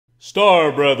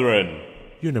Star Brethren,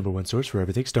 your #1 source for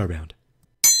everything Starbound.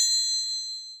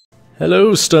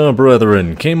 Hello Star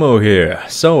Brethren, Kamo here.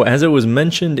 So as it was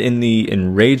mentioned in the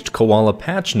Enraged Koala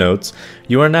patch notes,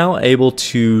 you are now able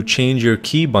to change your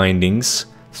key bindings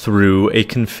through a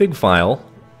config file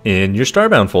in your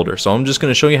Starbound folder. So I'm just going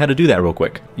to show you how to do that real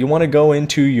quick. You want to go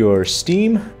into your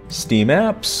Steam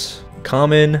apps,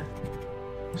 Common,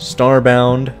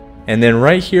 Starbound, and then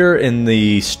right here in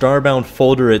the Starbound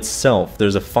folder itself,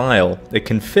 there's a file, a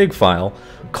config file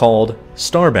called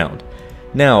Starbound.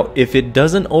 Now, if it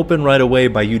doesn't open right away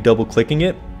by you double clicking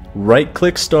it, right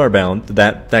click Starbound,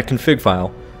 that config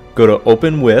file, go to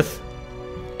open with,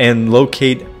 and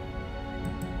locate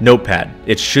Notepad.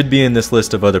 It should be in this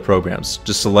list of other programs.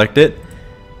 Just select it,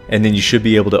 and then you should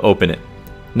be able to open it.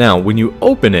 Now, when you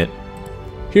open it,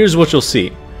 here's what you'll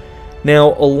see. Now,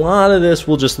 a lot of this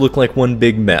will just look like one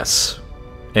big mess,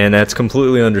 and that's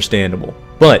completely understandable.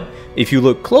 But if you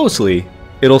look closely,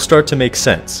 it'll start to make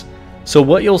sense. So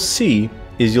what you'll see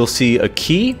is you'll see a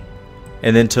key,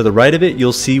 and then to the right of it,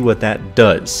 you'll see what that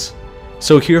does.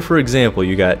 So here, for example,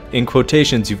 you got, in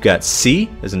quotations, you've got C,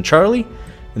 as in Charlie,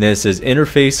 and then it says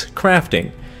interface crafting.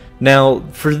 Now,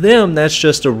 for them, that's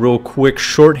just a real quick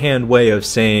shorthand way of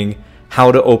saying how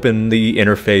to open the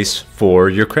interface for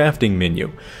your crafting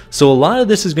menu. So a lot of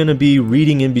this is going to be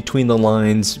reading in between the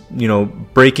lines, you know,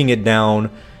 breaking it down,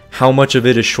 how much of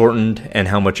it is shortened and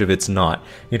how much of it's not.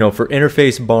 You know, for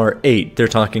interface bar 8, they're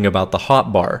talking about the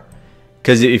hot bar.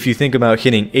 Because if you think about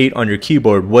hitting 8 on your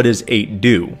keyboard, what does 8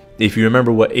 do? If you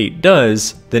remember what 8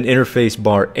 does, then interface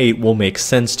bar 8 will make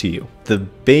sense to you. The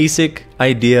basic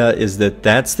idea is that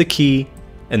that's the key,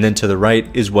 and then to the right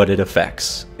is what it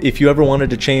affects. If you ever wanted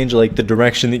to change like the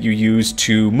direction that you use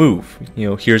to move, you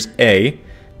know, here's A,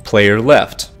 player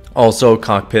left, also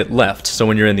cockpit left. So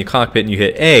when you're in the cockpit and you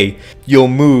hit A, you'll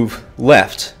move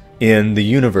left in the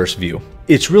universe view.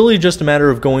 It's really just a matter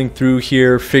of going through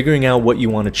here, figuring out what you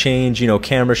want to change. You know,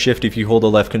 camera shift, if you hold the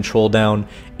left control down,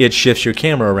 it shifts your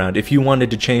camera around. If you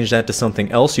wanted to change that to something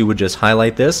else, you would just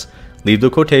highlight this, leave the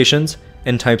quotations,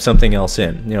 and type something else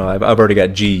in. You know, I've already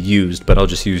got G used, but I'll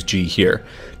just use G here.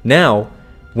 Now,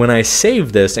 when I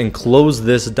save this and close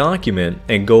this document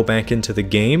and go back into the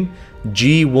game,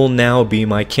 G will now be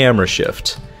my camera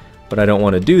shift. But I don't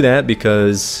want to do that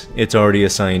because it's already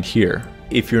assigned here.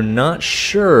 If you're not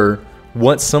sure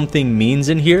what something means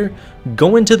in here,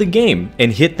 go into the game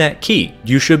and hit that key.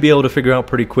 You should be able to figure out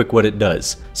pretty quick what it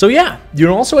does. So yeah,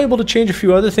 you're also able to change a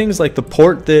few other things like the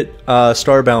port that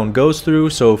Starbound goes through.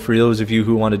 So for those of you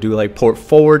who want to do like port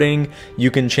forwarding,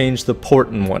 you can change the port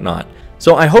and whatnot.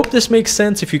 So I hope this makes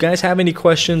sense. If you guys have any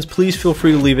questions, please feel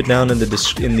free to leave it down in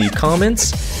the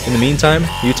comments. In the meantime,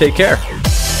 you take care.